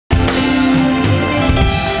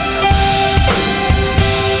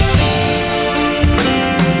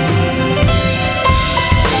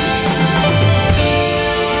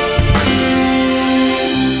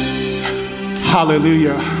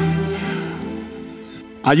Hallelujah.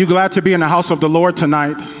 Are you glad to be in the house of the Lord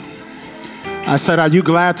tonight? I said, are you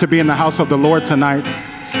glad to be in the house of the Lord tonight?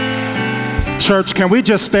 Church, can we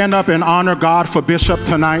just stand up and honor God for Bishop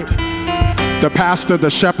tonight? The pastor, the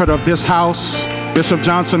shepherd of this house. Bishop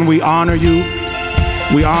Johnson, we honor you.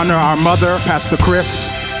 We honor our mother, Pastor Chris,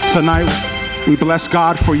 tonight. We bless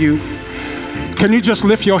God for you. Can you just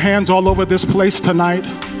lift your hands all over this place tonight?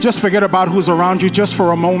 Just forget about who's around you just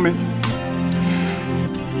for a moment.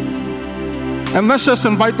 And let's just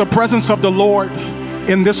invite the presence of the Lord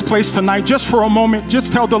in this place tonight. Just for a moment,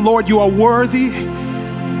 just tell the Lord you are worthy.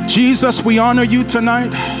 Jesus, we honor you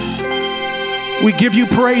tonight. We give you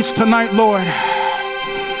praise tonight, Lord.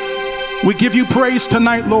 We give you praise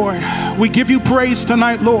tonight, Lord. We give you praise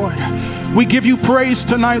tonight, Lord. We give you praise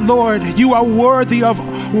tonight, Lord. You are worthy of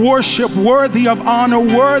worship, worthy of honor,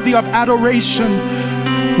 worthy of adoration.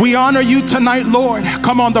 We honor you tonight, Lord.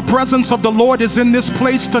 Come on, the presence of the Lord is in this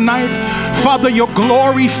place tonight. Father, your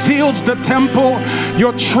glory fills the temple.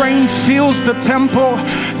 Your train fills the temple.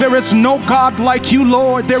 There is no God like you,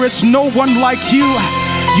 Lord. There is no one like you.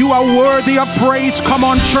 You are worthy of praise. Come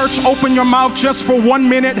on, church, open your mouth just for 1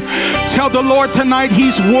 minute. Tell the Lord tonight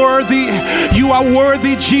he's worthy. You are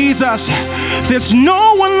worthy, Jesus. There's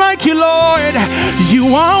no one like you, Lord.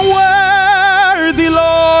 You are worthy,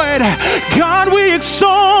 Lord. God, we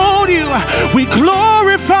exalt you. We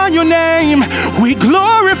glorify your name. We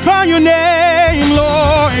glorify your name,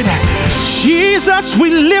 Lord. Jesus,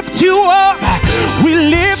 we lift you up. We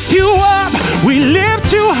lift you up. We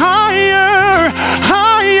lift you higher,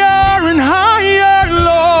 higher and higher,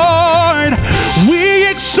 Lord. We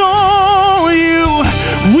exalt you.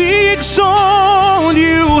 We exalt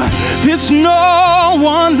you. There's no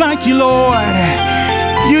one like you, Lord.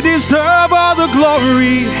 You deserve all the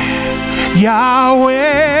glory.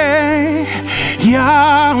 Yahweh,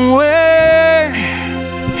 Yahweh.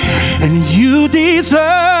 And you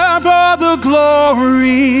deserve all the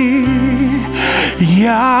glory.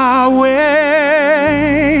 Yahweh,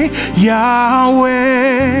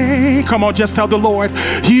 Yahweh. Come on, just tell the Lord,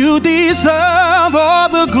 you deserve all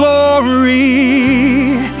the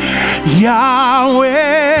glory. Yahweh,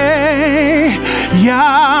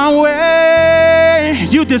 Yahweh.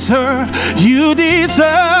 You deserve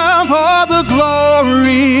all the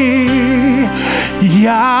glory.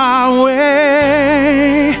 Yahweh,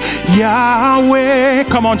 Yahweh.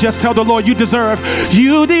 Come on, just tell the Lord you deserve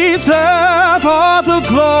all the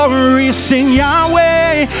glory. Sing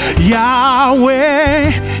Yahweh,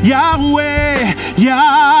 Yahweh, Yahweh,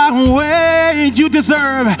 Yahweh. You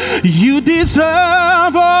deserve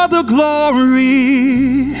all the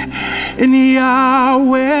glory. In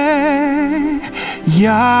Yahweh,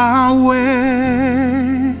 Yahweh.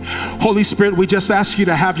 Holy Spirit, we just ask you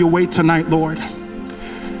to have your way tonight, Lord.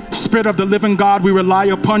 Spirit of the living God, we rely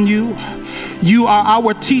upon you. You are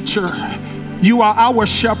our teacher. You are our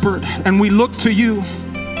shepherd, and we look to you.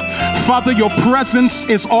 Father, your presence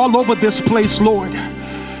is all over this place, Lord.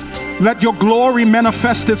 Let your glory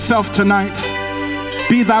manifest itself tonight.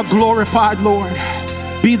 Be thou glorified, Lord.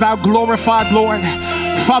 Be thou glorified, Lord.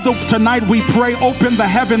 Father, tonight we pray, open the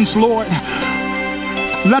heavens, Lord.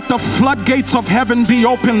 Let the floodgates of heaven be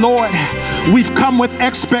open, Lord. We've come with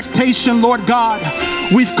expectation, Lord God.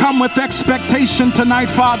 We've come with expectation tonight,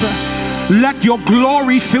 Father. Let your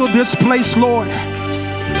glory fill this place, Lord.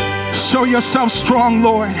 Show yourself strong,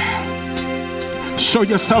 Lord. Show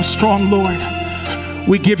yourself strong, Lord.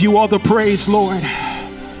 We give you all the praise, Lord.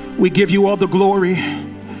 We give you all the glory.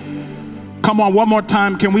 Come on, one more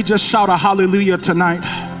time. Can we just shout a hallelujah tonight?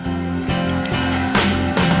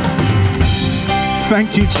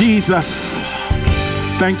 Thank you, Jesus.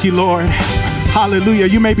 Thank you, Lord. Hallelujah.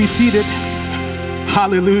 You may be seated.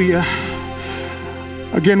 Hallelujah.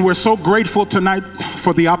 Again, we're so grateful tonight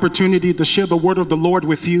for the opportunity to share the word of the Lord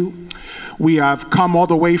with you. We have come all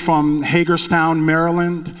the way from Hagerstown,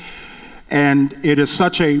 Maryland, and it is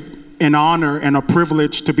such an honor and a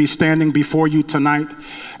privilege to be standing before you tonight.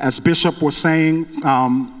 As Bishop was saying,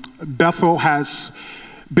 Bethel has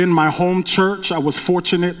been my home church. I was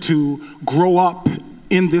fortunate to grow up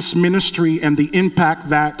in this ministry and the impact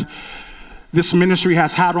that this ministry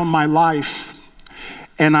has had on my life.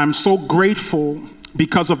 And I'm so grateful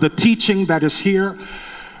because of the teaching that is here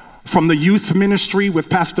from the youth ministry with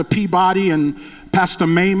Pastor Peabody and Pastor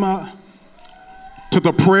Mama to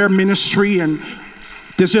the prayer ministry. And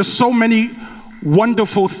there's just so many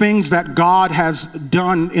wonderful things that God has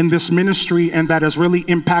done in this ministry and that has really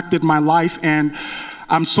impacted my life. And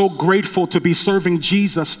I'm so grateful to be serving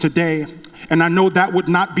Jesus today. And I know that would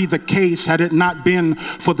not be the case had it not been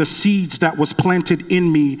for the seeds that was planted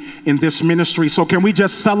in me in this ministry. So can we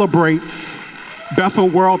just celebrate Bethel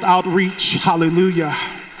World Outreach, hallelujah,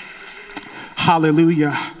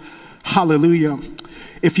 hallelujah, hallelujah.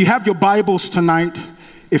 If you have your Bibles tonight,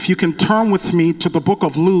 if you can turn with me to the book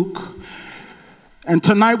of Luke. And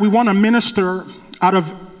tonight we want to minister out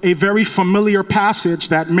of a very familiar passage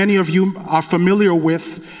that many of you are familiar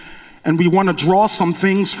with. And we want to draw some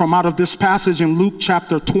things from out of this passage in Luke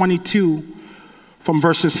chapter 22, from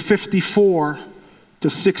verses 54 to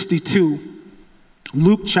 62.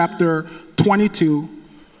 Luke chapter 22,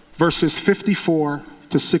 verses 54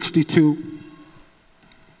 to 62.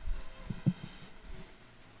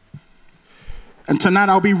 And tonight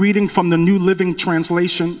I'll be reading from the New Living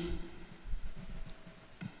Translation.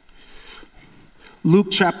 Luke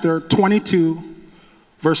chapter 22,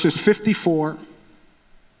 verses 54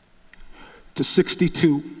 to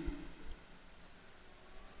 62.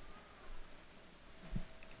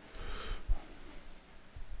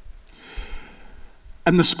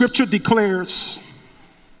 And the scripture declares,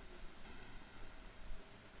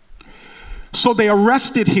 so they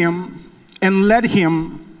arrested him and led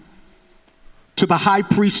him to the high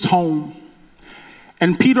priest's home.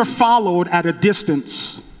 And Peter followed at a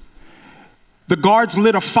distance. The guards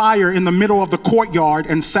lit a fire in the middle of the courtyard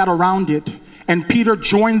and sat around it, and Peter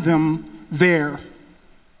joined them there.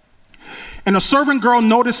 And a servant girl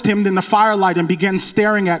noticed him in the firelight and began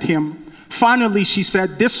staring at him. Finally, she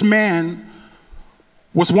said, "This man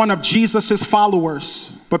was one of Jesus's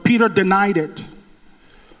followers." But Peter denied it.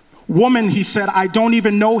 "Woman," he said, "I don't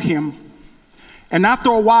even know him." And after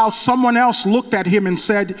a while, someone else looked at him and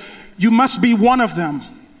said, "You must be one of them."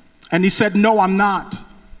 And he said, "No, I'm not."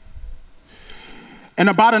 And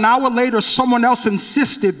about an hour later, someone else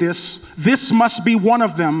insisted this must be one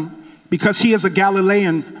of them because he is a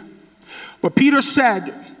Galilean. But Peter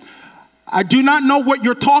said, "I do not know what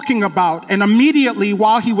you're talking about." And immediately,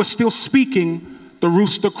 while he was still speaking, the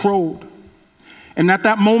rooster crowed. And at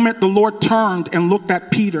that moment, the Lord turned and looked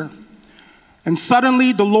at Peter. And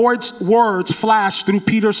suddenly the Lord's words flashed through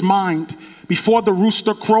Peter's mind. "Before the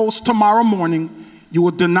rooster crows tomorrow morning, you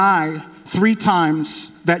will deny 3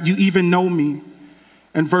 times that you even know me."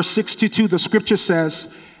 And verse 62, the scripture says,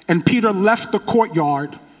 and Peter left the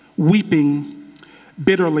courtyard weeping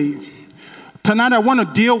bitterly. Tonight I want to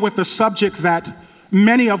deal with a subject that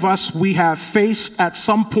many of us, we have faced at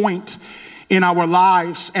some point in our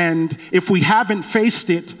lives, and if we haven't faced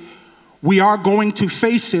it, we are going to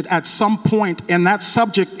face it at some point, and that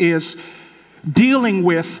subject is dealing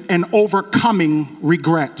with and overcoming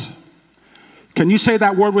regret. Can you say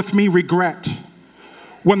that word with me, regret?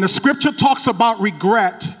 When the scripture talks about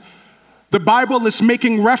regret, the Bible is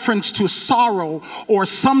making reference to sorrow or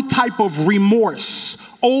some type of remorse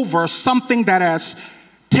over something that has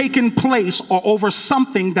taken place or over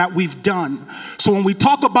something that we've done. So when we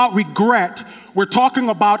talk about regret, we're talking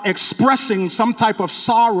about expressing some type of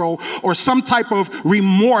sorrow or some type of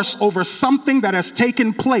remorse over something that has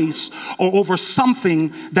taken place or over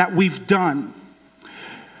something that we've done.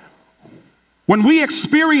 When we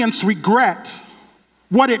experience regret,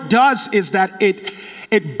 what it does is that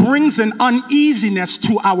it brings an uneasiness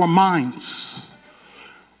to our minds.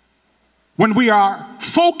 When we are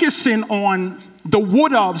focusing on the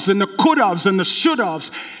would-ofs and the could-ofs and the should-ofs,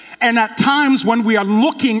 and at times when we are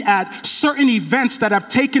looking at certain events that have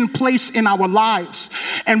taken place in our lives,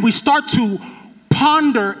 and we start to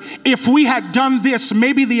ponder, if we had done this,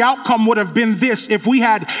 maybe the outcome would have been this. If we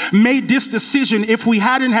had made this decision, if we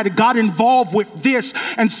hadn't had got involved with this.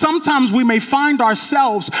 And sometimes we may find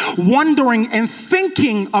ourselves wondering and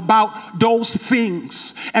thinking about those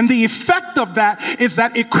things. And the effect of that is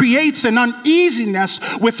that it creates an uneasiness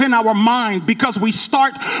within our mind because we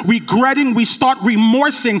start regretting, we start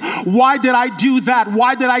remorsing. Why did I do that?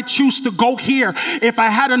 Why did I choose to go here? If I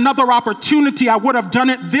had another opportunity, I would have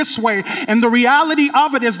done it this way. And the reality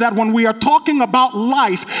of it is that when we are talking about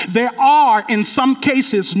life, there are, in some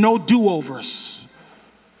cases, no do-overs.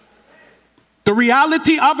 The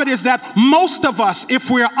reality of it is that most of us, if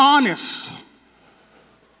we're honest,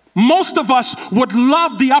 most of us would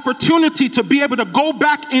love the opportunity to be able to go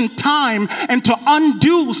back in time and to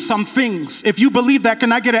undo some things. If you believe that,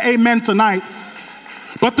 can I get an amen tonight?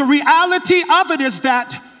 But the reality of it is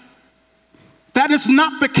that that is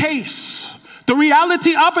not the case. The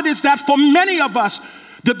reality of it is that for many of us,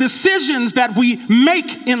 the decisions that we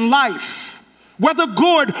make in life, whether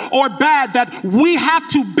good or bad, that we have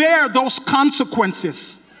to bear those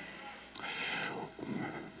consequences.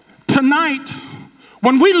 Tonight,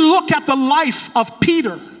 when we look at the life of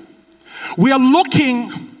Peter, we are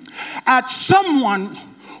looking at someone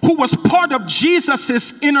who was part of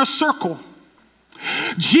Jesus's inner circle.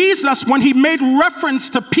 Jesus, when he made reference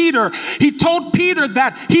to Peter, he told Peter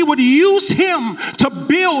that he would use him to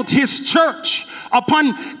build his church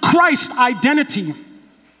upon Christ's identity.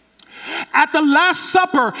 At the Last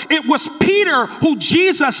Supper, it was Peter who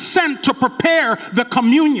Jesus sent to prepare the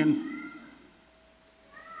communion.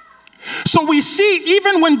 So we see,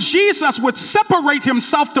 even when Jesus would separate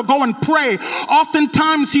himself to go and pray,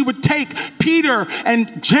 oftentimes he would take Peter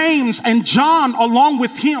and James and John along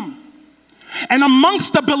with him. And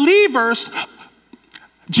amongst the believers,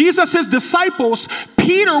 Jesus' disciples,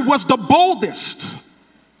 Peter was the boldest.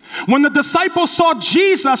 When the disciples saw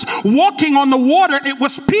Jesus walking on the water, it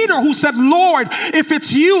was Peter who said, "Lord, if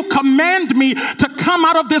it's you, command me to come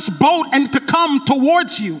out of this boat and to come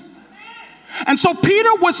towards you." And so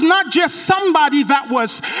Peter was not just somebody that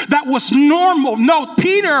was normal. No,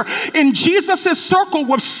 Peter in Jesus' circle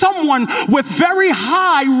was someone with very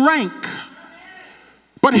high rank.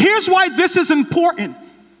 But here's why this is important.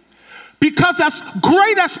 Because as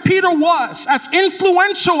great as Peter was, as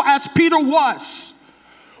influential as Peter was,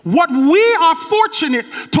 what we are fortunate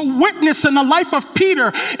to witness in the life of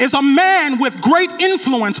Peter is a man with great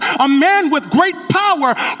influence, a man with great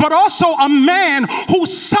power, but also a man who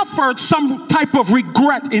suffered some type of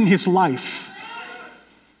regret in his life.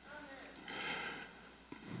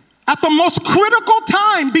 At the most critical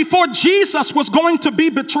time before Jesus was going to be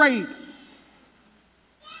betrayed,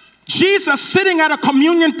 Jesus, sitting at a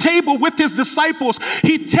communion table with his disciples,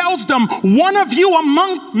 he tells them, "One of you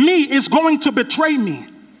among me is going to betray me."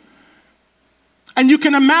 And you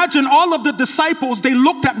can imagine all of the disciples, they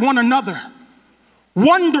looked at one another,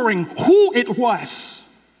 wondering who it was.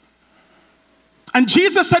 And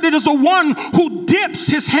Jesus said, "It is the one who dips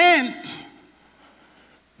his hand."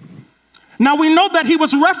 Now we know that he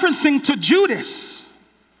was referencing to Judas.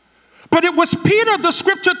 But it was Peter, the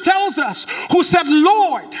scripture tells us, who said,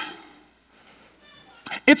 "Lord,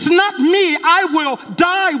 it's not me. I will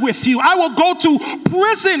die with you. I will go to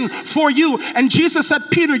prison for you." And Jesus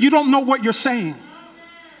said, "Peter, you don't know what you're saying.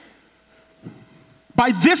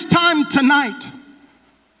 By this time tonight,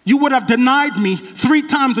 you would have denied me 3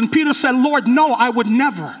 times. And Peter said, "Lord, no, I would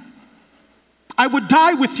never. I would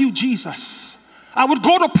die with you, Jesus. I would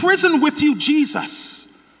go to prison with you, Jesus."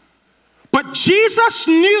 But Jesus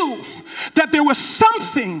knew that there was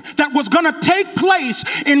something that was going to take place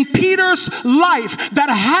in Peter's life that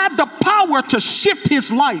had the power to shift his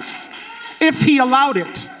life if he allowed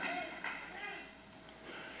it.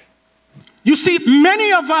 You see,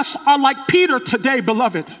 many of us are like Peter today,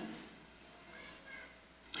 beloved,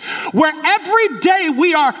 where every day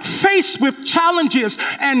we are faced with challenges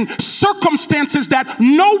and circumstances that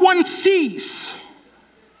no one sees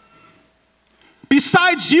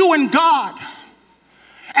besides you and God.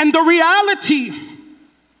 And the reality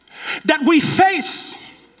that we face,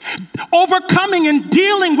 overcoming and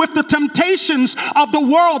dealing with the temptations of the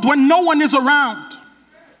world when no one is around,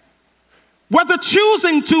 whether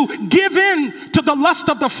choosing to give in to the lust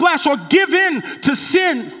of the flesh or give in to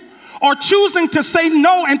sin, or choosing to say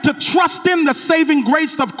no and to trust in the saving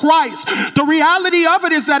grace of Christ. The reality of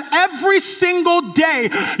it is that every single day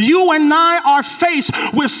you and I are faced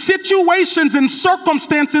with situations and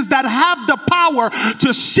circumstances that have the power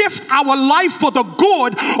to shift our life for the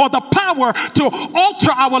good, or the power to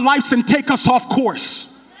alter our lives and take us off course.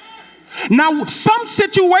 Now, some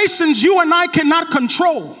situations you and I cannot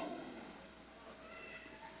control,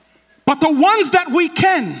 but the ones that we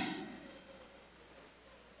can,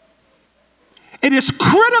 it is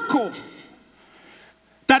critical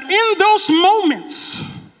that in those moments,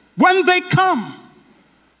 when they come,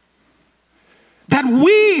 that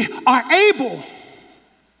we are able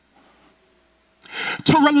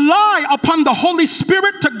to rely upon the Holy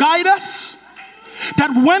Spirit to guide us.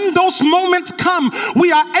 That when those moments come,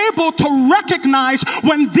 we are able to recognize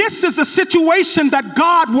when this is a situation that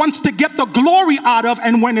God wants to get the glory out of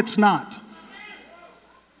and when it's not.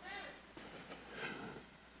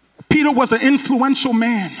 Peter was an influential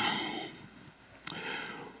man,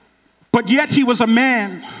 but yet he was a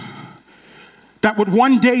man that would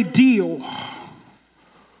one day deal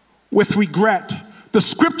with regret. The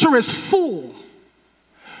scripture is full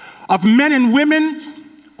of men and women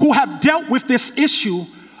who have dealt with this issue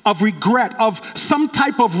of regret, of some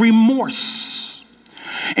type of remorse.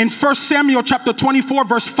 In 1 Samuel chapter 24,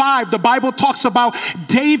 verse 5, the Bible talks about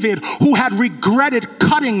David who had regretted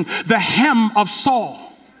cutting the hem of Saul.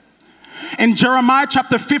 In Jeremiah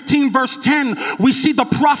chapter 15, verse 10, we see the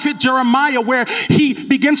prophet Jeremiah where he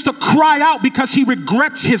begins to cry out because he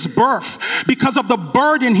regrets his birth, because of the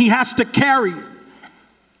burden he has to carry.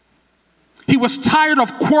 He was tired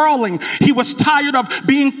of quarreling. He was tired of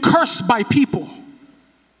being cursed by people.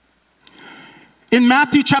 In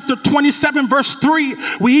Matthew chapter 27, verse 3,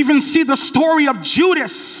 we even see the story of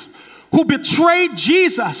Judas, who betrayed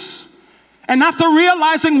Jesus. And after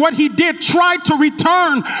realizing what he did, tried to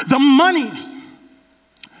return the money,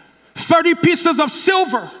 30 pieces of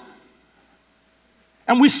silver.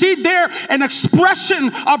 And we see there an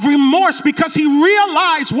expression of remorse because he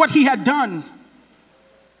realized what he had done.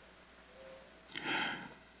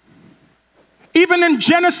 Even in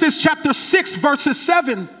Genesis chapter 6, verses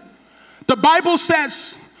 7, the Bible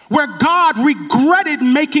says, where God regretted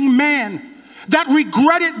making man. That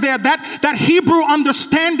regretted there, that Hebrew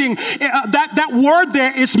understanding, that word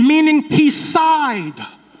there is meaning he sighed.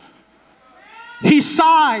 He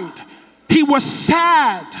sighed. He was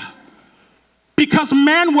sad because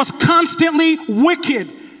man was constantly wicked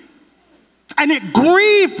and it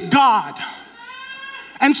grieved God.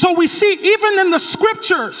 And so we see even in the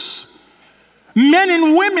scriptures, men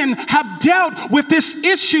and women have dealt with this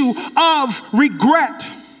issue of regret.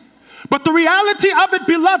 But the reality of it,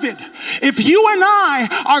 beloved, if you and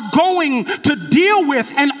I are going to deal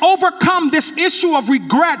with and overcome this issue of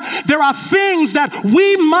regret, there are things that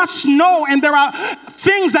we must know and there are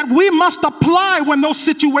things that we must apply when those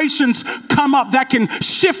situations come up that can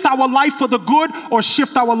shift our life for the good or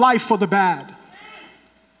shift our life for the bad.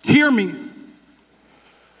 Hear me.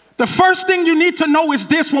 The first thing you need to know is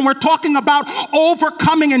this when we're talking about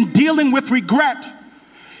overcoming and dealing with regret,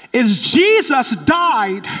 is Jesus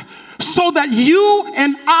died so that you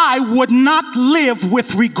and I would not live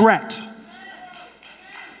with regret.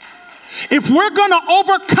 If we're going to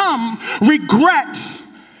overcome regret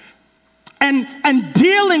and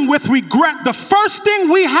dealing with regret, the first thing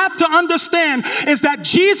we have to understand is that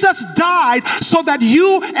Jesus died so that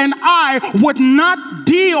you and I would not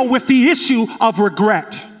deal with the issue of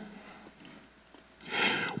regret.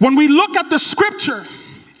 When we look at the scripture,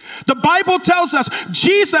 the Bible tells us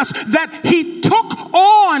Jesus, that he took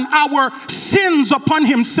on our sins upon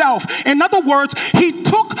himself. In other words, he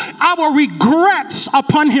took our regrets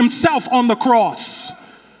upon himself on the cross.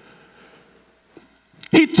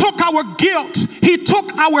 He took our guilt. He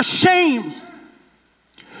took our shame.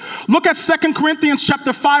 Look at 2 Corinthians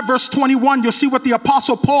chapter 5, verse 21. You'll see what the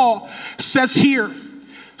Apostle Paul says here.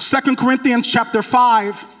 2 Corinthians chapter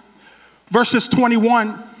 5, verses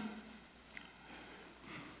 21.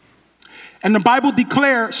 And the Bible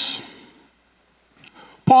declares,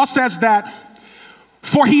 Paul says that,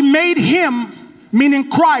 for he made him, meaning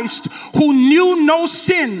Christ, who knew no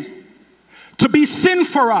sin, to be sin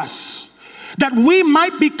for us, that we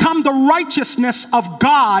might become the righteousness of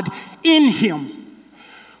God in him.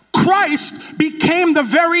 Christ became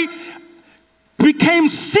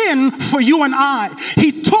sin for you and I.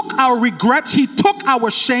 He took our regrets, he took our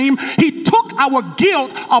shame, he took our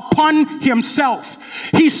guilt upon himself.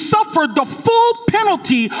 He suffered the full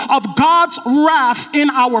penalty of God's wrath in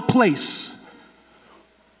our place,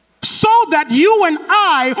 so that you and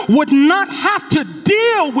I would not have to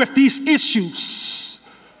deal with these issues.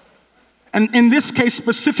 And in this case,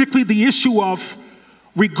 specifically the issue of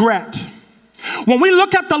regret. When we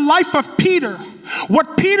look at the life of Peter,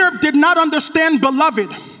 what Peter did not understand, beloved,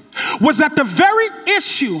 was that the very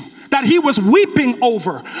issue that he was weeping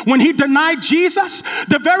over when he denied Jesus,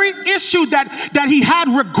 the very issue that he had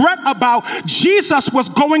regret about, Jesus was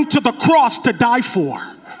going to the cross to die for.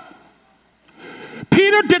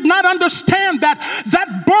 Peter did not understand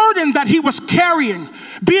that burden that he was carrying,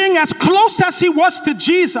 being as close as he was to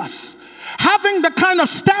Jesus, having the kind of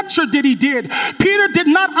stature that he did, Peter did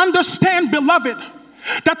not understand, beloved,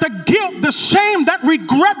 that the guilt, the shame, that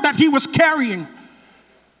regret that he was carrying,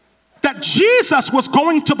 that Jesus was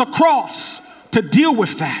going to the cross to deal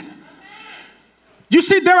with that. You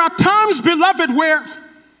see, there are times, beloved, where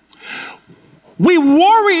we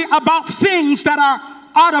worry about things that are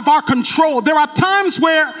out of our control. There are times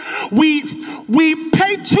where we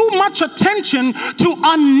pay too much attention to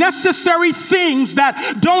unnecessary things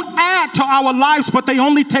that don't add to our lives, but they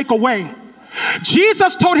only take away.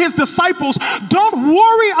 Jesus told his disciples, don't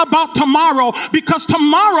worry about tomorrow, because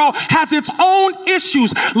tomorrow has its own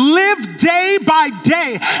issues. Live day by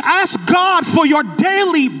day. Ask God for your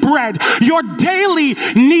daily bread, your daily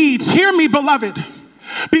needs. Hear me, beloved.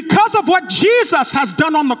 Because of what Jesus has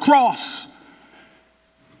done on the cross,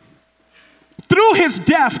 through his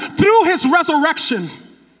death, through his resurrection,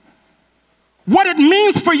 what it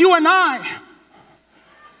means for you and I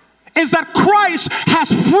is that Christ has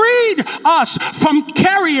freed us from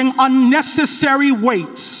carrying unnecessary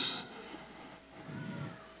weights.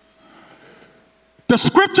 The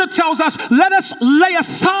scripture tells us, let us lay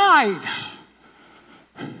aside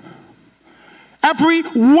every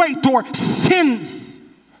weight or sin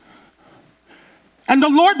And the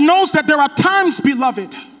Lord knows that there are times,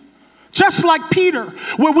 beloved, just like Peter,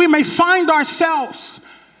 where we may find ourselves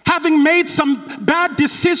having made some bad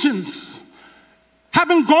decisions,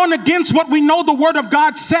 having gone against what we know the Word of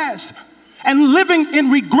God says, and living in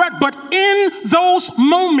regret. But in those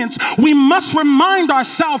moments, we must remind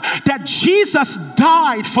ourselves that Jesus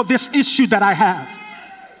died for this issue that I have.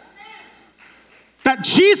 That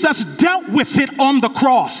Jesus dealt with it on the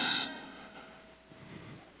cross.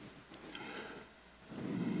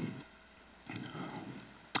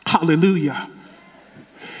 Hallelujah.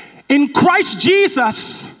 In Christ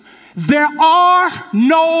Jesus, there are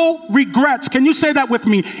no regrets. Can you say that with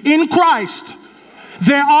me? In Christ,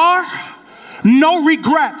 there are no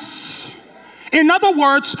regrets. In other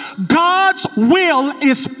words, God's will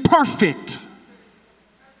is perfect.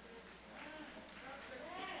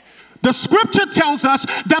 The scripture tells us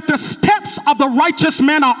that the steps of the righteous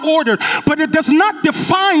man are ordered, but it does not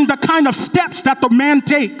define the kind of steps that the man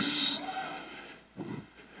takes.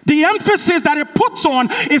 The emphasis that it puts on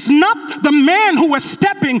is not the man who is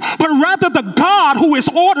stepping, but rather the God who is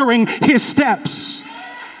ordering his steps.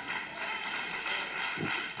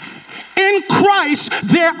 In Christ,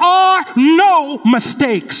 there are no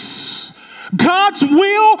mistakes. God's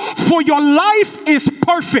will for your life is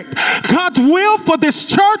perfect. God's will for this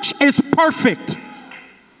church is perfect.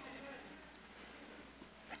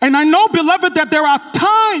 And I know, beloved, that there are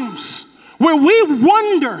times where we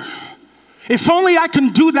wonder, if only I can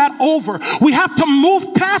do that over. We have to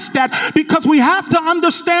move past that because we have to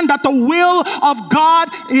understand that the will of God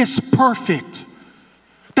is perfect.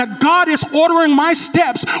 That God is ordering my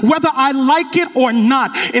steps whether I like it or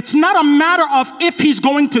not. It's not a matter of if he's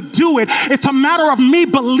going to do it. It's a matter of me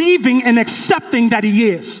believing and accepting that he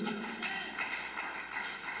is.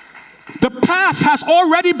 The path has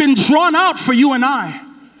already been drawn out for you and I.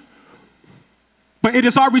 But it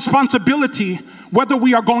is our responsibility whether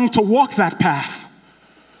we are going to walk that path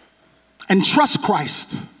and trust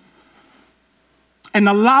Christ and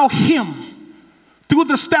allow him through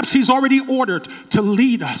the steps he's already ordered to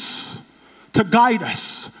lead us, to guide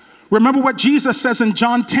us. Remember what Jesus says in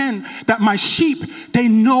John 10, that my sheep, they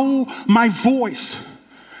know my voice.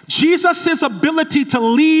 Jesus' ability to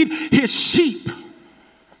lead his sheep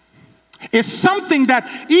is something that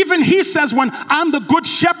even he says, when I'm the good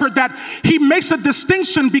shepherd, that he makes a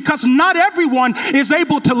distinction because not everyone is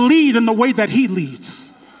able to lead in the way that he leads.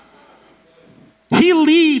 He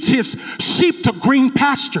leads his sheep to green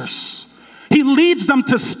pastures. He leads them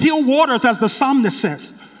to still waters, as the psalmist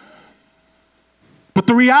says. But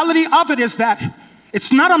the reality of it is that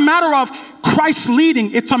it's not a matter of Christ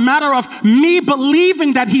leading. It's a matter of me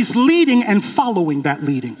believing that he's leading and following that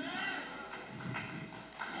leading.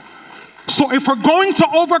 So if we're going to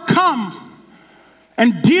overcome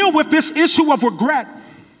and deal with this issue of regret,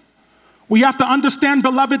 we have to understand,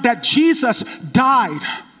 beloved, that Jesus died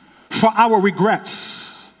for our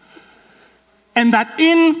regrets. And that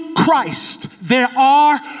in Christ, there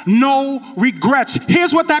are no regrets.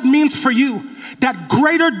 Here's what that means for you. That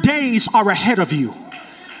greater days are ahead of you.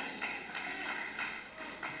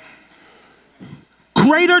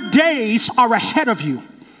 Greater days are ahead of you.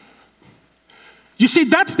 You see,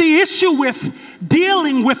 that's the issue with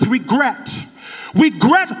dealing with regret.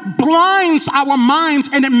 Regret blinds our minds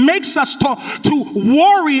and it makes us to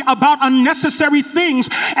worry about unnecessary things.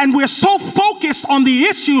 And we're so focused on the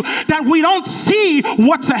issue that we don't see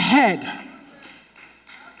what's ahead.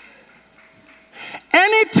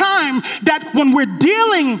 Anytime that when we're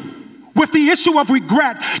dealing with the issue of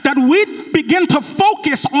regret, that we begin to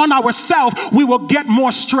focus on ourselves, we will get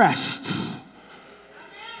more stressed.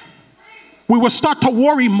 We will start to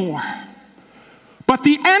worry more. But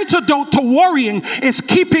the antidote to worrying is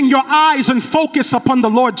keeping your eyes and focus upon the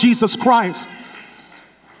Lord Jesus Christ.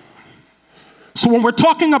 So when we're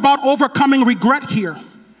talking about overcoming regret here,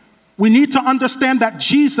 we need to understand that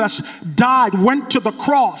Jesus died, went to the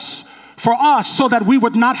cross for us so that we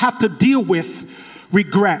would not have to deal with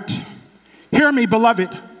regret. Hear me, beloved.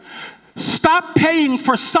 Stop paying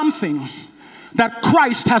for something that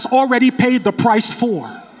Christ has already paid the price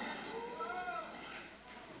for.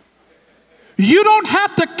 You don't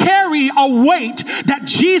have to carry a weight that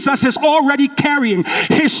Jesus is already carrying.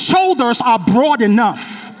 His shoulders are broad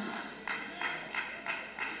enough.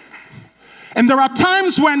 And there are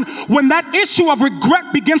times when that issue of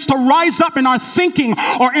regret begins to rise up in our thinking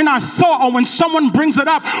or in our thought, or when someone brings it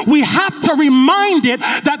up, we have to remind it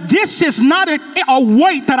that this is not a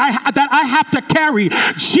weight that I have to carry.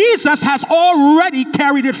 Jesus has already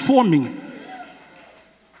carried it for me.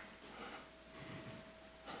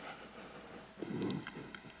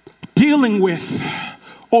 Dealing with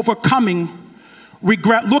overcoming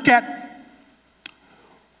regret. Look at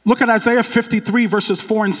Look at Isaiah 53, verses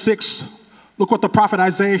 4 and 6. Look what the prophet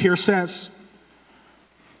Isaiah here says.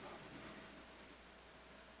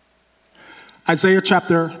 Isaiah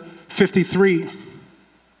chapter 53,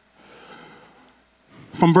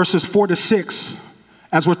 from verses 4 to 6.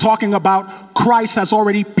 As we're talking about Christ has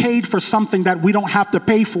already paid for something that we don't have to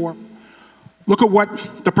pay for. Look at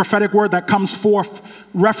what the prophetic word that comes forth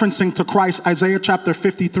referencing to Christ, Isaiah chapter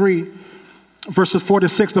 53, verses 4 to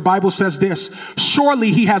 6. The Bible says this: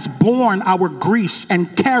 surely he has borne our griefs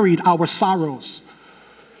and carried our sorrows.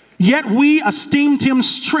 Yet we esteemed him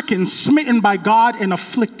stricken, smitten by God, and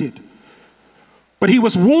afflicted. But he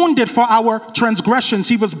was wounded for our transgressions.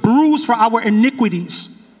 He was bruised for our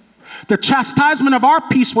iniquities. The chastisement of our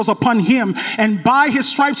peace was upon him, and by his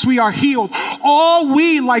stripes we are healed. All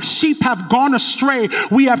we like sheep have gone astray.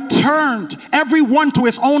 We have turned every one to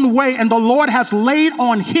his own way, and the Lord has laid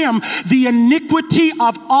on him the iniquity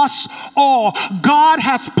of us all. God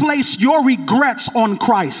has placed your regrets on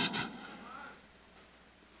Christ.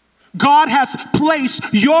 God has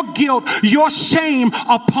placed your guilt, your shame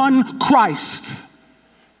upon Christ.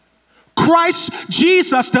 Christ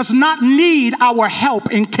Jesus does not need our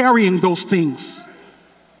help in carrying those things.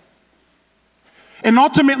 And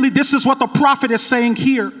ultimately, this is what the prophet is saying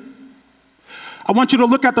here. I want you to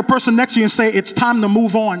look at the person next to you and say, it's time to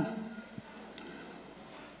move on.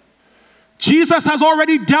 Jesus has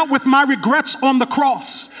already dealt with my regrets on the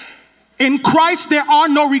cross. In Christ, there are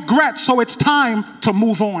no regrets, so it's time to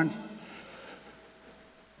move on.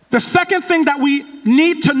 The second thing that we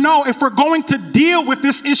need to know if we're going to deal with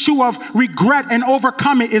this issue of regret and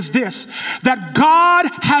overcome it is this: that God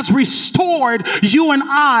has restored you and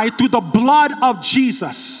I through the blood of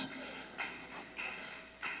Jesus.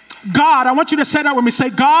 God, I want you to say that with me. Say,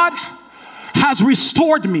 God has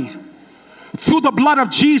restored me through the blood of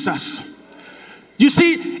Jesus. You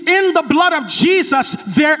see, in the blood of Jesus,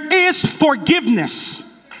 there is forgiveness.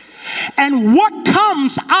 And what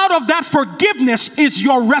comes out of that forgiveness is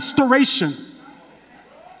your restoration.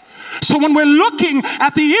 So when we're looking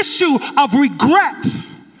at the issue of regret,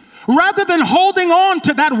 rather than holding on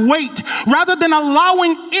to that weight, rather than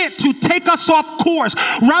allowing it to take us off course,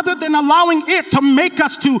 rather than allowing it to make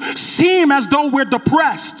us to seem as though we're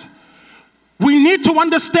depressed, we need to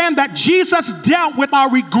understand that Jesus dealt with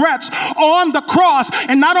our regrets on the cross.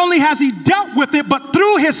 And not only has he dealt with it, but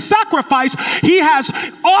through his sacrifice, he has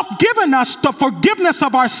given us the forgiveness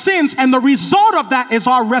of our sins. And the result of that is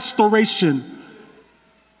our restoration.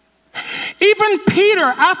 Even Peter,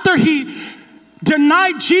 after he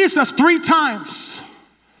denied Jesus 3 times,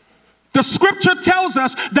 the scripture tells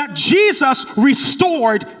us that Jesus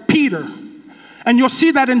restored Peter. And you'll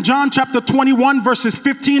see that in John chapter 21, verses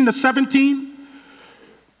 15 to 17.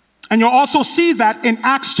 And you'll also see that in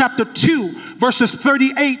Acts chapter 2, verses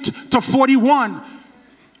 38 to 41.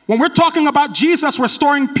 When we're talking about Jesus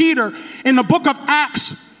restoring Peter, in the book of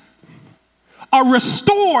Acts, a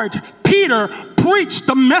restored Peter preached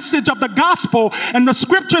the message of the gospel, and the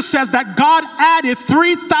scripture says that God added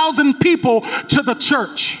 3,000 people to the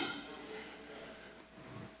church.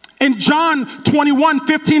 In John 21,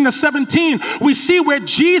 15 to 17, we see where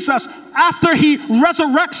Jesus, after he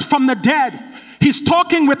resurrects from the dead, he's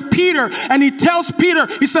talking with Peter, and he tells Peter,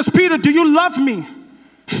 he says, Peter, do you love me?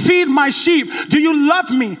 Feed my sheep. Do you love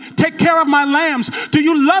me? Take care of my lambs. Do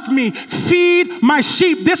you love me? Feed my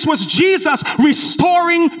sheep. This was Jesus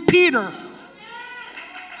restoring Peter.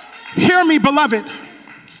 Hear me, beloved.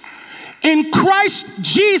 In Christ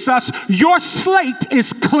Jesus, your slate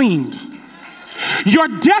is cleaned. Your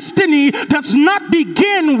destiny does not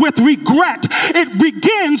begin with regret. It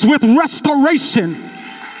begins with restoration.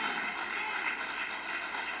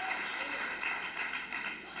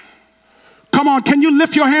 Come on, can you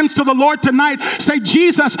lift your hands to the Lord tonight? Say,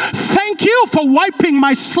 Jesus, thank you for wiping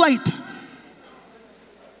my slate.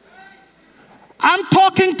 I'm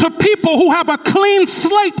talking to people who have a clean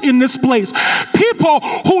slate in this place. People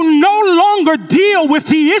who no longer deal with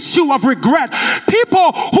the issue of regret.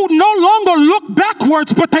 People who no longer look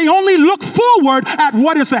backwards, but they only look forward at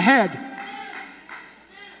what is ahead.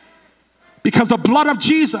 Because the blood of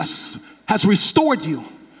Jesus has restored you,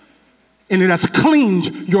 and it has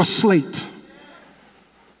cleaned your slate.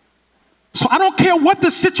 So I don't care what the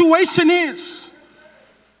situation is,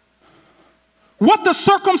 what the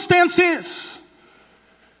circumstance is.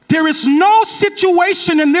 There is no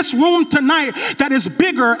situation in this room tonight that is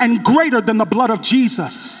bigger and greater than the blood of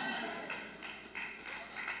Jesus.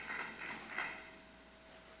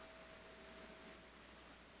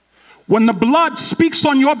 When the blood speaks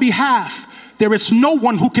on your behalf, there is no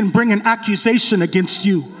one who can bring an accusation against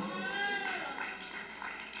you.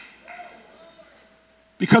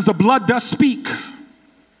 Because the blood does speak.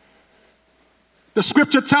 The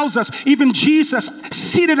scripture tells us even Jesus,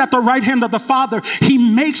 seated at the right hand of the Father, he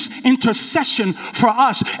makes intercession for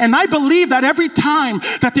us. And I believe that every time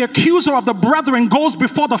that the accuser of the brethren goes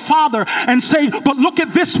before the Father and say, but look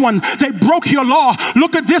at this one, they broke your law.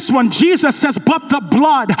 Look at this one. Jesus says, but the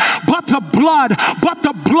blood, but the blood, but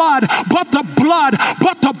the blood, but the blood,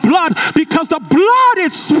 but the blood, because the blood,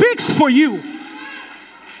 it speaks for you.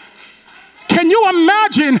 Can you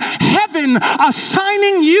imagine heaven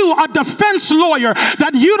assigning you a defense lawyer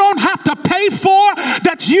that you don't have to pay for,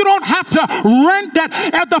 that you don't have to rent,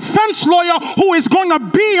 that a defense lawyer who is going to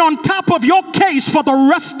be on top of your case for the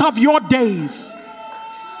rest of your days?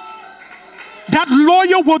 That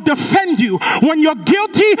lawyer will defend you. When you're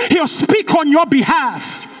guilty, he'll speak on your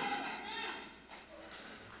behalf.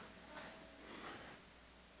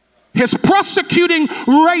 His prosecuting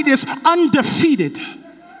rate is undefeated.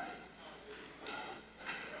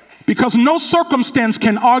 Because no circumstance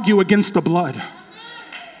can argue against the blood.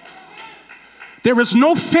 There is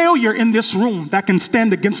no failure in this room that can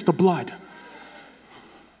stand against the blood.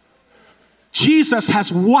 Jesus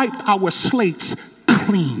has wiped our slates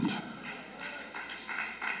cleaned.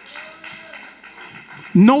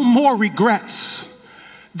 No more regrets.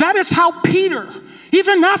 That is how Peter,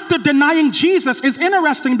 even after denying Jesus, is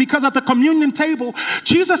interesting because at the communion table,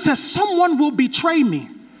 Jesus says, someone will betray me.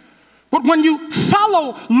 But when you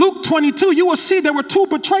follow Luke 22, you will see there were two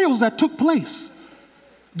betrayals that took place.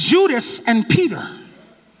 Judas and Peter.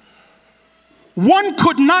 One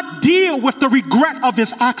could not deal with the regret of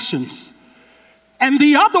his actions. And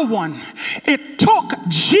the other one, it took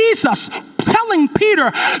Jesus telling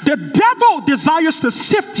Peter, the devil desires to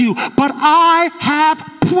sift you, but I have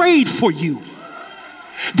prayed for you.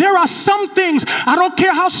 There are some things, I don't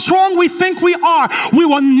care how strong we think we are, we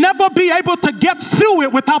will never be able to get through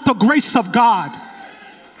it without the grace of God.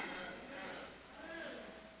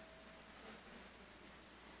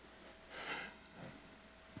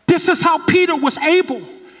 This is how Peter was able,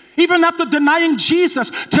 even after denying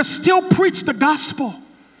Jesus, to still preach the gospel.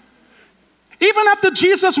 Even after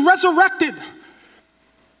Jesus resurrected,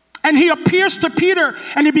 and he appears to Peter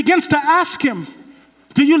and he begins to ask him,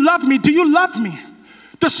 do you love me? Do you love me?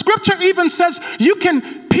 The scripture even says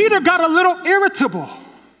Peter got a little irritable.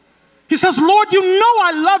 He says, Lord, you know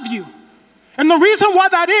I love you. And the reason why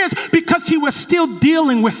that is because he was still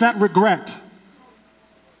dealing with that regret.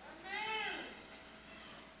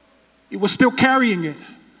 He was still carrying it.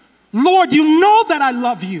 Lord, you know that I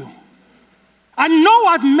love you. I know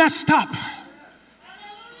I've messed up.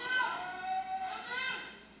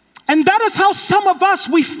 And that is how some of us,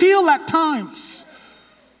 we feel at times.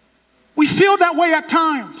 We feel that way at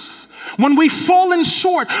times. When we've fallen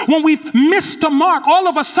short, when we've missed the mark, all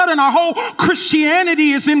of a sudden our whole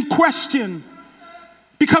Christianity is in question.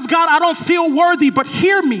 Because God, I don't feel worthy, but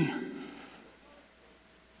hear me.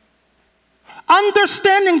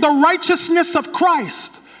 Understanding the righteousness of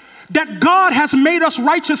Christ, that God has made us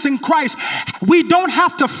righteous in Christ, we don't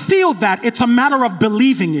have to feel that. It's a matter of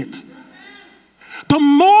believing it. The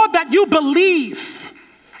more that you believe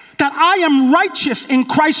that I am righteous in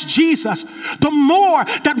Christ Jesus, the more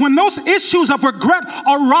that when those issues of regret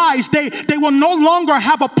arise, they will no longer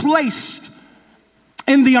have a place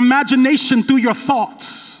in the imagination through your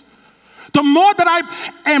thoughts. The more that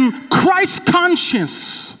I am Christ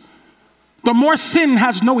conscious, the more sin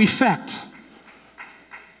has no effect.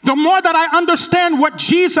 The more that I understand what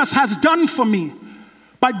Jesus has done for me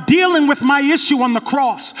by dealing with my issue on the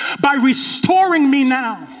cross, by restoring me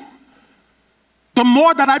now, the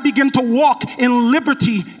more that I begin to walk in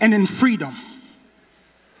liberty and in freedom.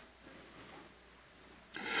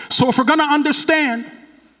 So if we're going to understand,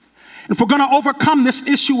 if we're going to overcome this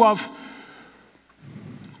issue of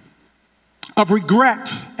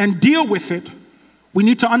regret and deal with it, we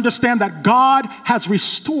need to understand that God has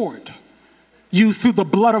restored you through the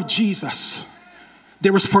blood of Jesus.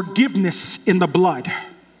 There is forgiveness in the blood.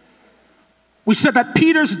 We said that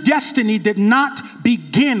Peter's destiny did not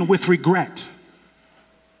begin with regret.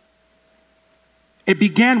 It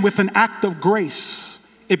began with an act of grace.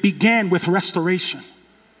 It began with restoration.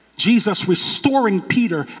 Jesus restoring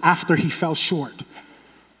Peter after he fell short.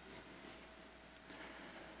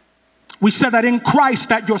 We said that in Christ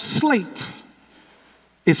that your slate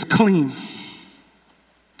is clean.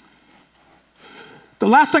 The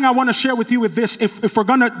last thing I want to share with you is this. If we're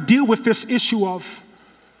going to deal with this issue of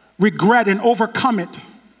regret and overcome it,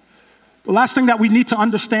 the last thing that we need to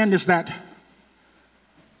understand is that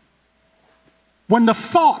when the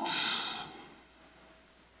thoughts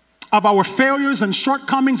of our failures and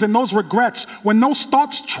shortcomings and those regrets, when those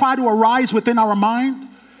thoughts try to arise within our mind,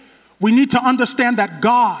 we need to understand that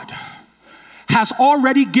God has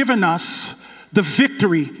already given us the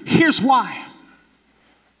victory. Here's why.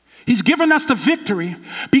 He's given us the victory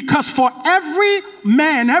because for every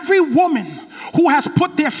man, every woman who has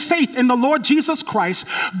put their faith in the Lord Jesus Christ,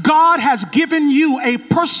 God has given you a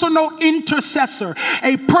personal intercessor,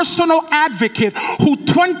 a personal advocate who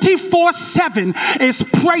 24/7 is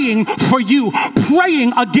praying for you,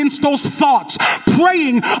 praying against those thoughts,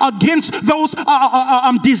 praying against those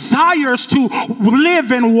desires to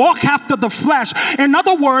live and walk after the flesh. In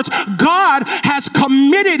other words, God has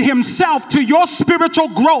committed himself to your spiritual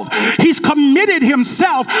growth. He's committed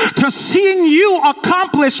himself to seeing you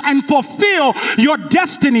accomplish and fulfill your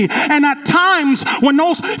destiny. And at times when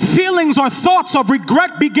those feelings or thoughts of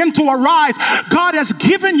regret begin to arise, God has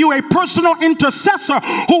given you a personal intercessor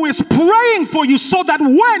who is praying for you, so that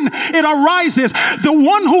when it arises, the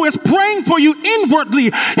one who is praying for you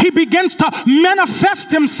inwardly, he begins to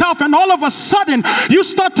manifest himself, and all of a sudden you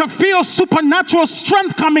start to feel supernatural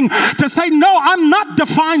strength coming to say, no, I'm not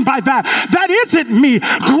defined by that. That isn't me.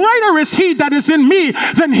 Greater is he that is in me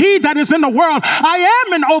than he that is in the world. I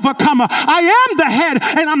am an overcomer. I am the head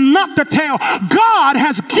and I'm not the tail. God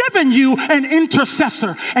has given you an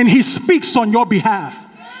intercessor and he speaks on your behalf.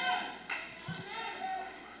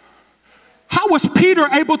 How was Peter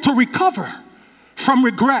able to recover from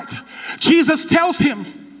regret? Jesus tells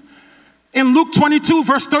him in Luke 22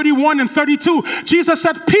 verse 31 and 32, Jesus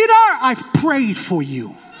said, Peter, I've prayed for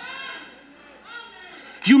you.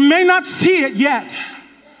 You may not see it yet.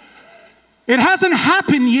 It hasn't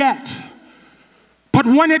happened yet. But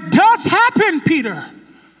when it does happen, Peter,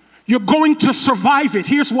 you're going to survive it.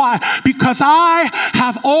 Here's why. Because I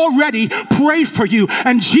have already prayed for you.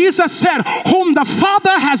 And Jesus said, whom the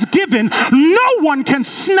Father has given, no one can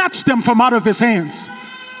snatch them from out of his hands.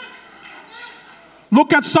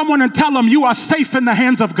 Look at someone and tell them you are safe in the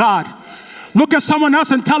hands of God. Look at someone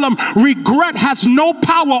else and tell them regret has no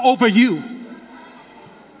power over you.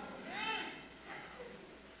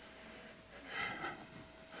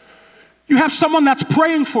 You have someone that's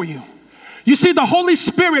praying for you. You see, the Holy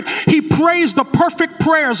Spirit, he prays the perfect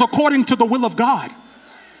prayers according to the will of God.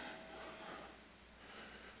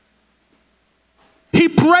 He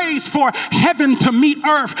prays for heaven to meet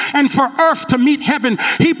earth and for earth to meet heaven.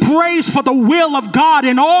 He prays for the will of God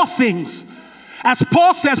in all things. As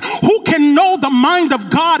Paul says, who can know the mind of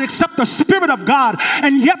God except the Spirit of God?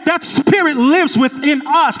 And yet that Spirit lives within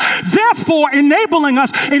us, therefore enabling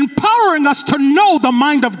us, empowering us to know the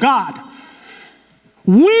mind of God.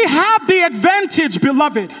 We have the advantage,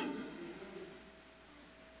 beloved,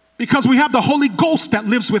 because we have the Holy Ghost that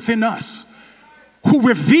lives within us, who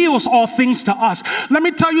reveals all things to us. Let me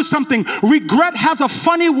tell you something. Regret has a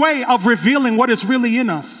funny way of revealing what is really in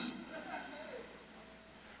us.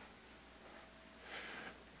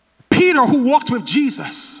 Peter, who walked with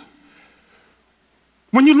Jesus,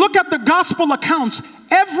 when you look at the gospel accounts,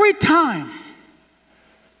 every time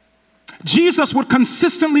Jesus would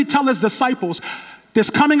consistently tell his disciples, there's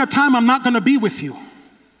coming a time I'm not going to be with you.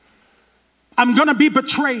 I'm going to be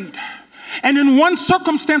betrayed. And in one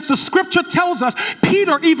circumstance, the scripture tells us,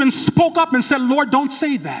 Peter even spoke up and said, Lord, don't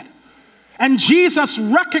say that. And Jesus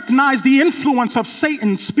recognized the influence of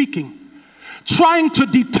Satan speaking, trying to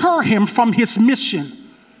deter him from his mission.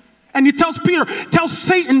 And he tells Peter, tell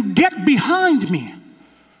Satan, get behind me.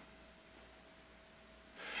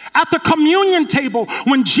 At the communion table,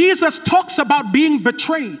 when Jesus talks about being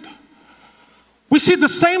betrayed, we see the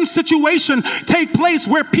same situation take place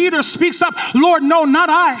where Peter speaks up, Lord, no, not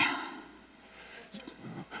I.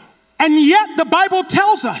 And yet the Bible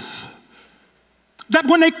tells us that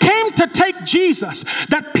when they came to take Jesus,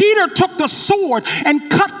 that Peter took the sword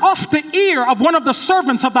and cut off the ear of one of the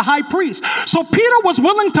servants of the high priest. So Peter was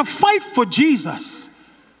willing to fight for Jesus.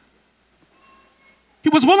 He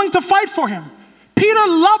was willing to fight for him. Peter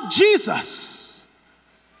loved Jesus.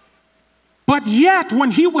 But yet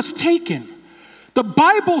when he was taken, the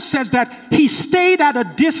Bible says that he stayed at a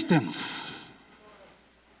distance.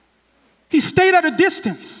 He stayed at a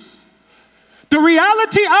distance. The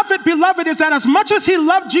reality of it, beloved, is that as much as he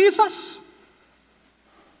loved Jesus,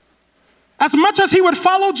 as much as he would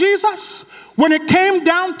follow Jesus, when it came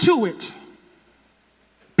down to it,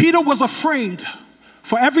 Peter was afraid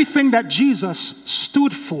for everything that Jesus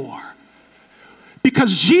stood for.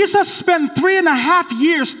 Because Jesus spent 3.5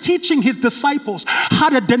 years teaching his disciples how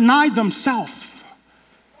to deny themselves.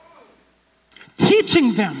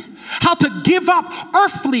 Teaching them how to give up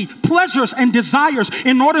earthly pleasures and desires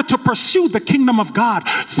in order to pursue the kingdom of God.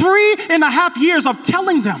 3.5 years of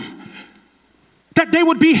telling them that they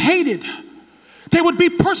would be hated, they would be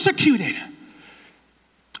persecuted.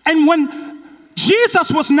 And when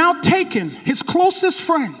Jesus was now taken, his closest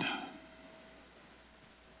friend,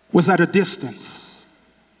 was at a distance.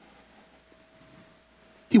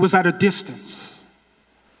 He was at a distance.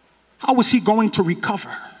 How was he going to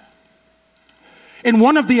recover? In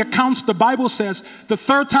one of the accounts, the Bible says, the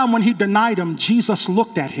third time when he denied him, Jesus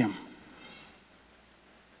looked at him.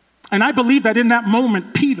 And I believe that in that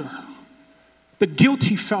moment, Peter, the guilt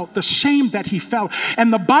he felt, the shame that he felt,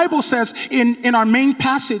 and the Bible says in our main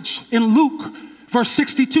passage in Luke, verse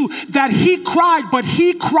 62, that he cried, but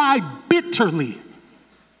he cried bitterly.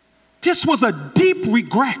 This was a deep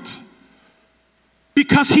regret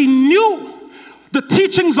because he knew the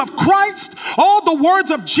teachings of Christ, all the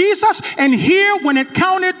words of Jesus, and here when it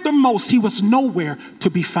counted the most, he was nowhere to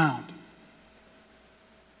be found.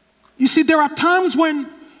 You see, there are times when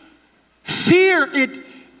fear,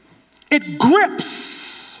 it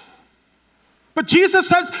grips. But Jesus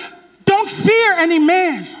says, don't fear any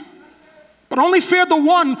man, but only fear the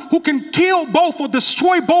one who can kill both or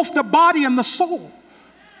destroy both the body and the soul.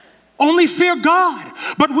 Only fear God.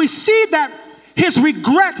 But we see that his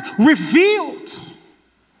regret revealed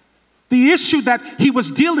the issue that he was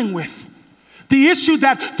dealing with. The issue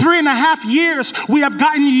that 3.5 years we have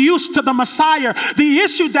gotten used to the Messiah. The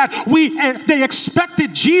issue that they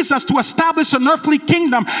expected Jesus to establish an earthly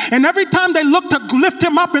kingdom. And every time they looked to lift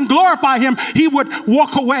him up and glorify him, he would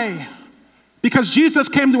walk away. Because Jesus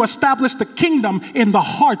came to establish the kingdom in the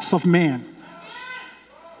hearts of man.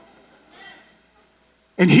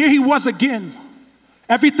 And here he was again.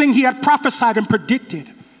 Everything he had prophesied and predicted,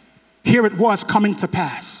 here it was coming to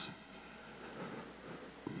pass.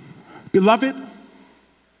 Beloved,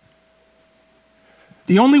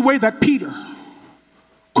 the only way that Peter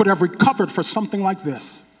could have recovered for something like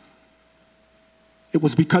this, it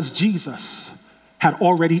was because Jesus had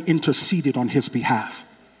already interceded on his behalf.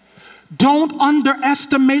 Don't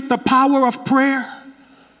underestimate the power of prayer.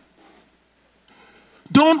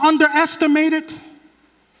 Don't underestimate it.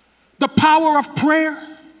 The power of prayer.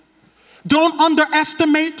 Don't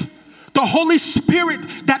underestimate the Holy Spirit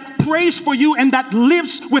that prays for you and that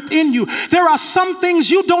lives within you. There are some things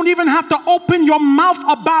you don't even have to open your mouth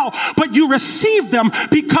about, but you receive them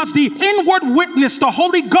because the inward witness, the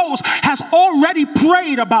Holy Ghost, has already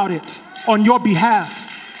prayed about it on your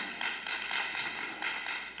behalf.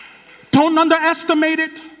 Don't underestimate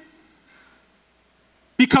it,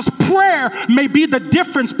 because prayer may be the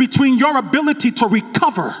difference between your ability to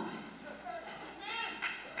recover.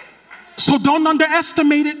 So don't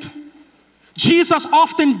underestimate it. Jesus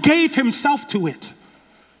often gave himself to it.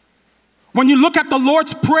 When you look at the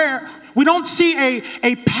Lord's Prayer, we don't see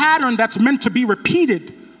a pattern that's meant to be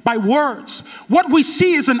repeated by words. What we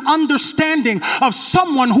see is an understanding of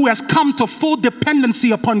someone who has come to full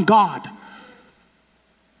dependency upon God.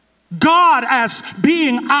 God as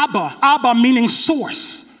being Abba, Abba meaning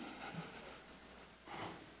source,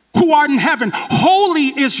 who art in heaven, holy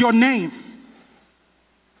is your name.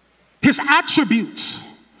 His attributes.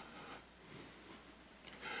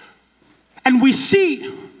 And we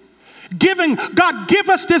see giving, God, give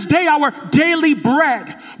us this day our daily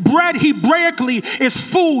bread. Bread Hebraically is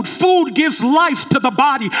food. Food gives life to the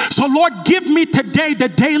body. So Lord, give me today the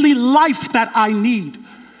daily life that I need.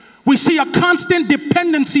 We see a constant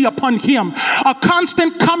dependency upon him, a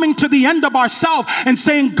constant coming to the end of ourselves and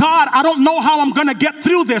saying, God, I don't know how I'm going to get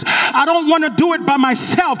through this. I don't want to do it by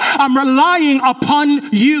myself. I'm relying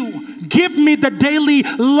upon you. Give me the daily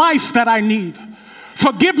life that I need.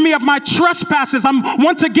 Forgive me of my trespasses. I'm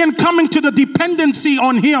once again coming to the dependency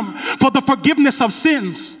on him for the forgiveness of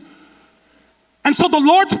sins. And so the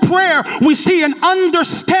Lord's Prayer, we see an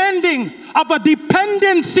understanding of a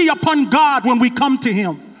dependency upon God when we come to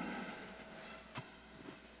him.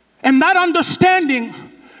 And that understanding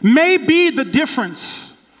may be the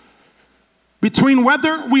difference between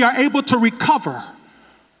whether we are able to recover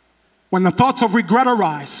when the thoughts of regret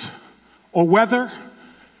arise, or whether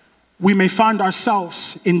we may find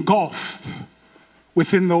ourselves engulfed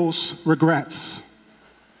within those regrets.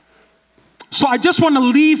 So I just want to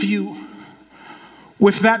leave you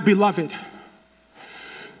with that, beloved,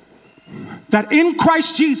 that in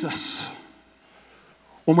Christ Jesus,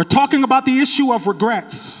 when we're talking about the issue of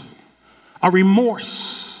regrets, a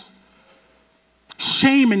remorse,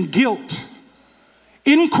 shame and guilt,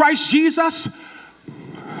 in Christ Jesus,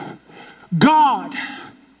 God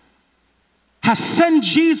has sent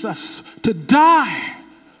Jesus to die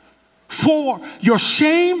for your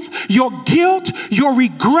shame, your guilt, your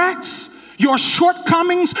regrets, your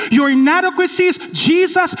shortcomings, your inadequacies.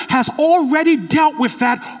 Jesus has already dealt with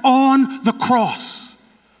that on the cross.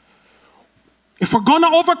 If we're going to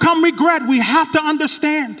overcome regret, we have to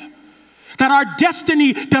understand That our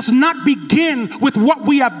destiny does not begin with what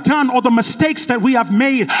we have done or the mistakes that we have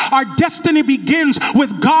made. Our destiny begins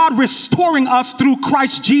with God restoring us through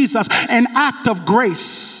Christ Jesus, an act of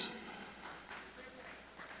grace.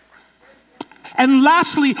 And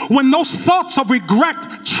lastly, when those thoughts of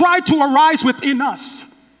regret try to arise within us,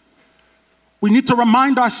 we need to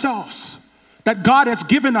remind ourselves that God has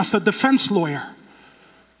given us a defense lawyer.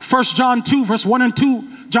 1 John 2, verse 1 and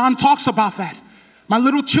 2, John talks about that. My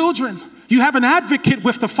little children, you have an advocate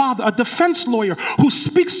with the Father, a defense lawyer who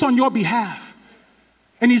speaks on your behalf.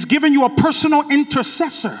 And he's given you a personal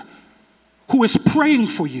intercessor who is praying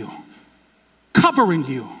for you, covering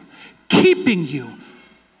you, keeping you,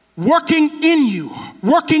 working in you,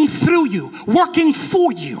 working through you, working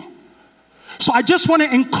for you. So I just want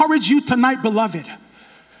to encourage you tonight, beloved,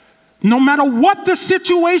 no matter what the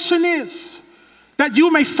situation is that you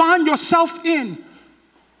may find yourself in,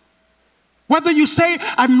 whether you say,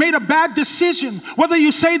 I've made a bad decision, whether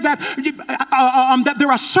you say that, that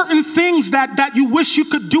there are certain things that you wish you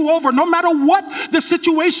could do over, no matter what the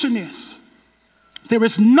situation is, there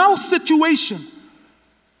is no situation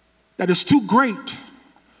that is too great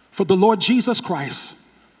for the Lord Jesus Christ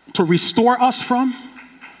to restore us from,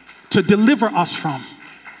 to deliver us from,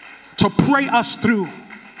 to pray us through.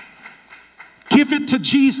 Give it to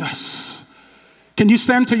Jesus. Can you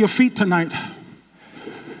stand to your feet tonight?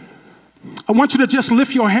 I want you to just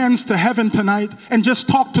lift your hands to heaven tonight and just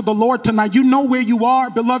talk to the Lord tonight. You know where you are,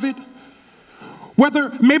 beloved.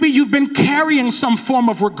 Whether maybe you've been carrying some form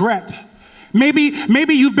of regret. Maybe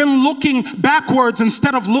you've been looking backwards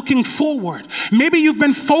instead of looking forward. Maybe you've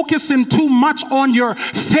been focusing too much on your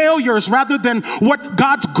failures rather than what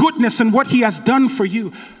God's goodness and what He has done for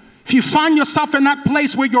you. If you find yourself in that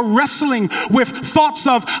place where you're wrestling with thoughts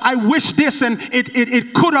of, I wish this and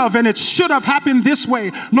it could have and it should have happened this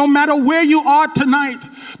way, no matter where you are tonight,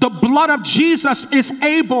 the blood of Jesus is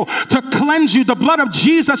able to cleanse you. The blood of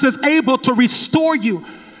Jesus is able to restore you.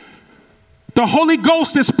 The Holy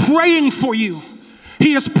Ghost is praying for you.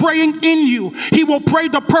 He is praying in you. He will pray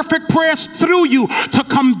the perfect prayers through you to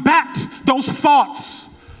combat those thoughts,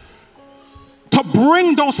 to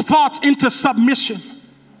bring those thoughts into submission.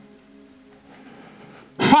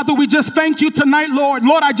 Father, we just thank you tonight, Lord.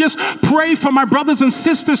 Lord, I just pray for my brothers and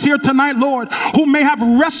sisters here tonight, Lord, who may have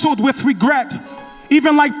wrestled with regret,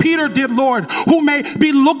 even like Peter did, Lord, who may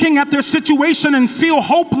be looking at their situation and feel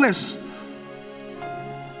hopeless,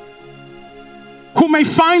 who may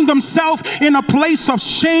find themselves in a place of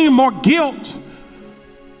shame or guilt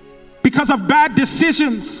because of bad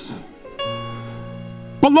decisions.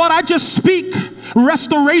 But Lord, I just speak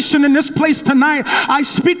restoration in this place tonight. I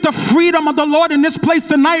speak the freedom of the Lord in this place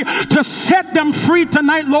tonight to set them free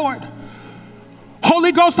tonight, Lord.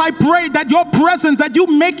 Holy Ghost, I pray that your presence, that you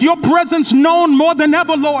make your presence known more than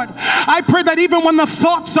ever, Lord. I pray that even when the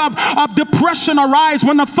thoughts of depression arise,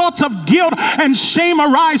 when the thoughts of guilt and shame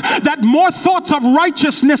arise, that more thoughts of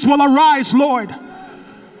righteousness will arise, Lord.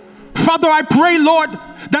 Father, I pray, Lord,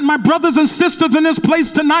 that my brothers and sisters in this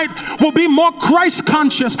place tonight will be more Christ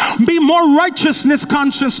conscious, be more righteousness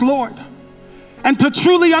conscious, Lord, and to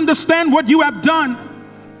truly understand what you have done.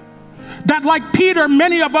 That like Peter,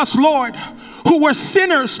 many of us, Lord, who were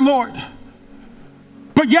sinners, Lord,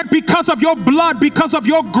 but yet because of your blood, because of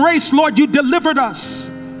your grace, Lord, you delivered us.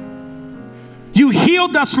 You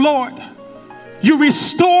healed us, Lord. You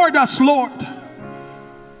restored us, Lord.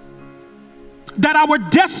 That our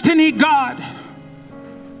destiny, God,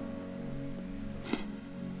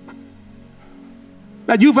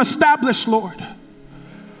 that you've established, Lord.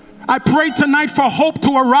 I pray tonight for hope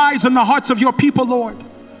to arise in the hearts of your people, Lord.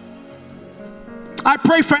 I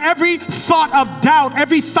pray for every thought of doubt,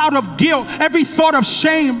 every thought of guilt, every thought of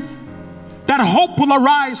shame, that hope will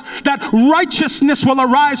arise, that righteousness will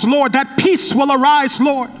arise, Lord, that peace will arise,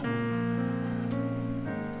 Lord.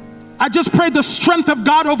 I just pray the strength of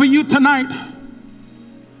God over you tonight.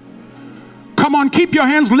 Come on, keep your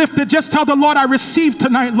hands lifted. Just tell the Lord, I receive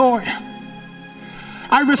tonight, Lord.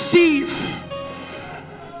 I receive.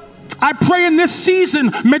 I pray in this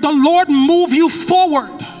season, may the Lord move you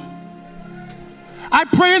forward. I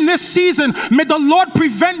pray in this season, may the Lord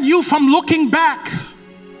prevent you from looking back.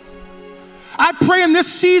 I pray in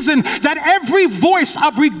this season that every voice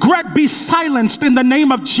of regret be silenced in the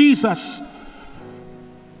name of Jesus.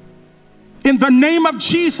 In the name of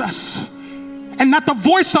Jesus. And that the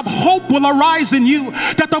voice of hope will arise in you.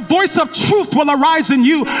 That the voice of truth will arise in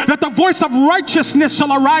you. That the voice of righteousness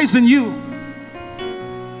shall arise in you.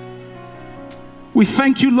 We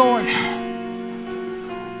thank you, Lord.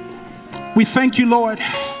 We thank you, Lord.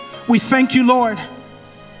 We thank you, Lord.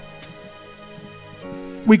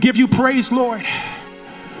 We give you praise, Lord.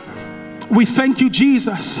 We thank you,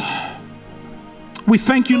 Jesus. We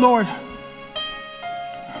thank you, Lord.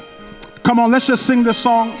 Come on, let's just sing this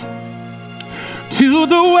song. To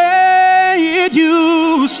the way it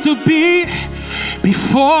used to be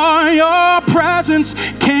before your presence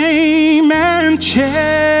came and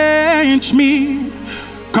changed me.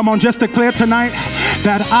 Come on, just declare tonight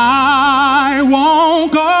that I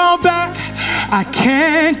won't go back. I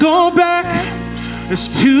can't go back. It's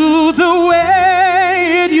to the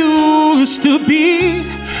way it used to be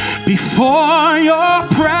before your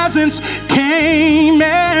presence came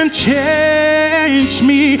and changed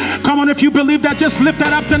me. Come on, if you believe that, just lift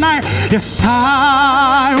that up tonight. Yes,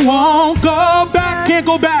 I won't go back. Can't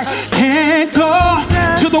go back. Can't go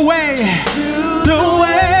to the way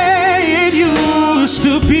it used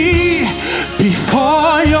to be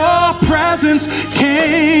before your presence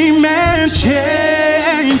came and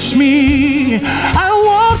changed me. I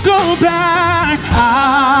won't go back.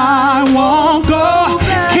 I won't go.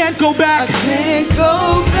 Can't go back. I can't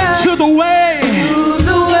go back to the way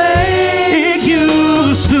it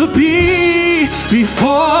used to be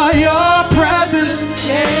before your presence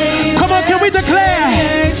came. Come on, can we declare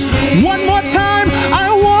one more time? I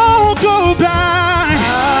won't go back.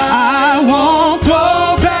 I won't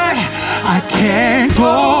go back. I can't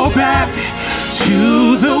go back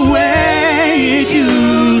to the way it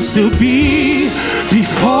used to be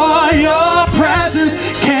before your presence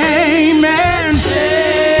came and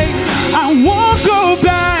I won't go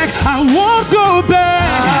back. I won't go back.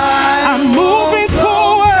 I'm moving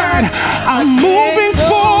forward. I'm moving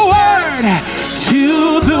forward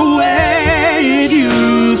to the way it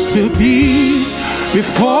used to be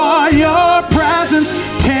before your presence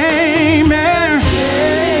came and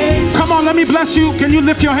come on, let me bless you. Can you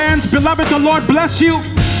lift your hands? Beloved, the Lord bless you.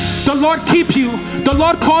 The Lord keep you. The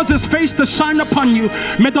Lord cause his face to shine upon you.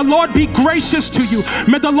 May the Lord be gracious to you.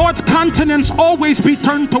 May the Lord's countenance always be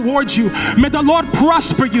turned towards you. May the Lord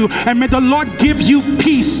prosper you, and may the Lord give you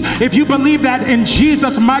peace. If you believe that in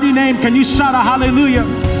Jesus' mighty name, can you shout a hallelujah?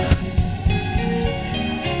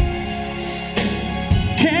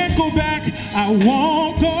 Can't go back. I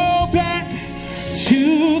won't go back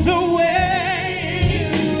to the way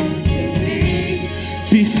it used to be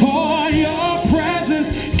before your presence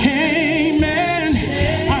came and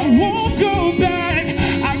I won't go back.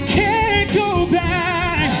 I can't go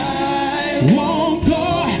back. Won't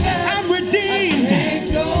go. I'm redeemed.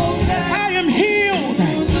 I am healed.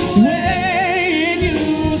 Way it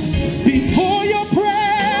used before your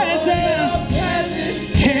presence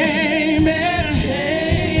came and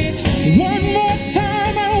one more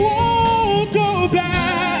time. I won't go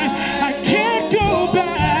back. I can't go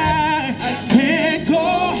back. I can't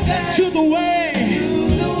go to the way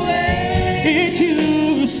it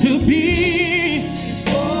used to be.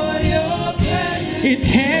 It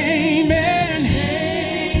came and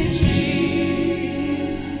changed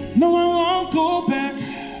me. No, I won't go back.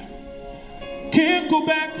 Can't go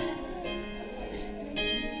back.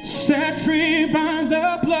 Set free by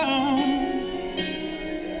the blood.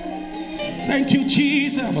 Thank you,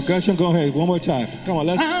 Jesus. Come on, Gerson, go ahead. One more time. Come on,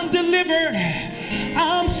 let's. I'm delivered.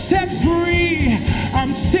 I'm set free.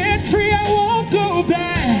 I'm set free. I won't go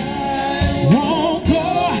back. Won't go.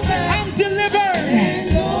 I'm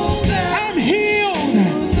delivered. I'm healed.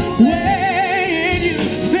 Wait, you.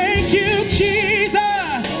 Thank you,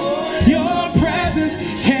 Jesus. Your presence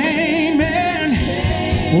came in.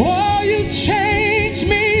 Oh, you changed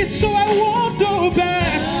me, so I won't go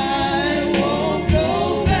back.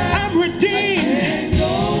 I'm redeemed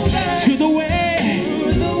to the way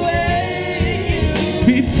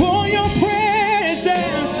before your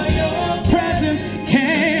presence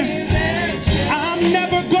came. I'm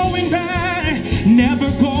never going back,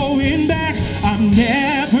 never going back. I'm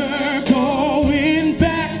never going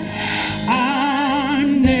back.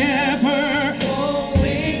 I'm never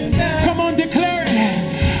going back. Come on, declare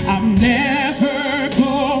it. I'm never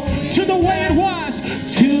go to the way it was,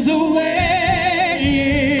 to the way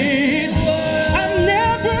it was. I'm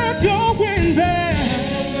never going back.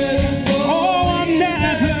 Oh, I'm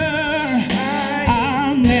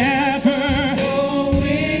never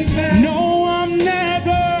going back. No, I'm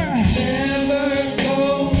never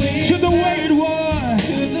to the way it was.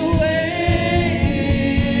 To the way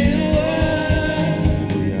it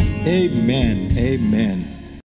was. Amen. Amen.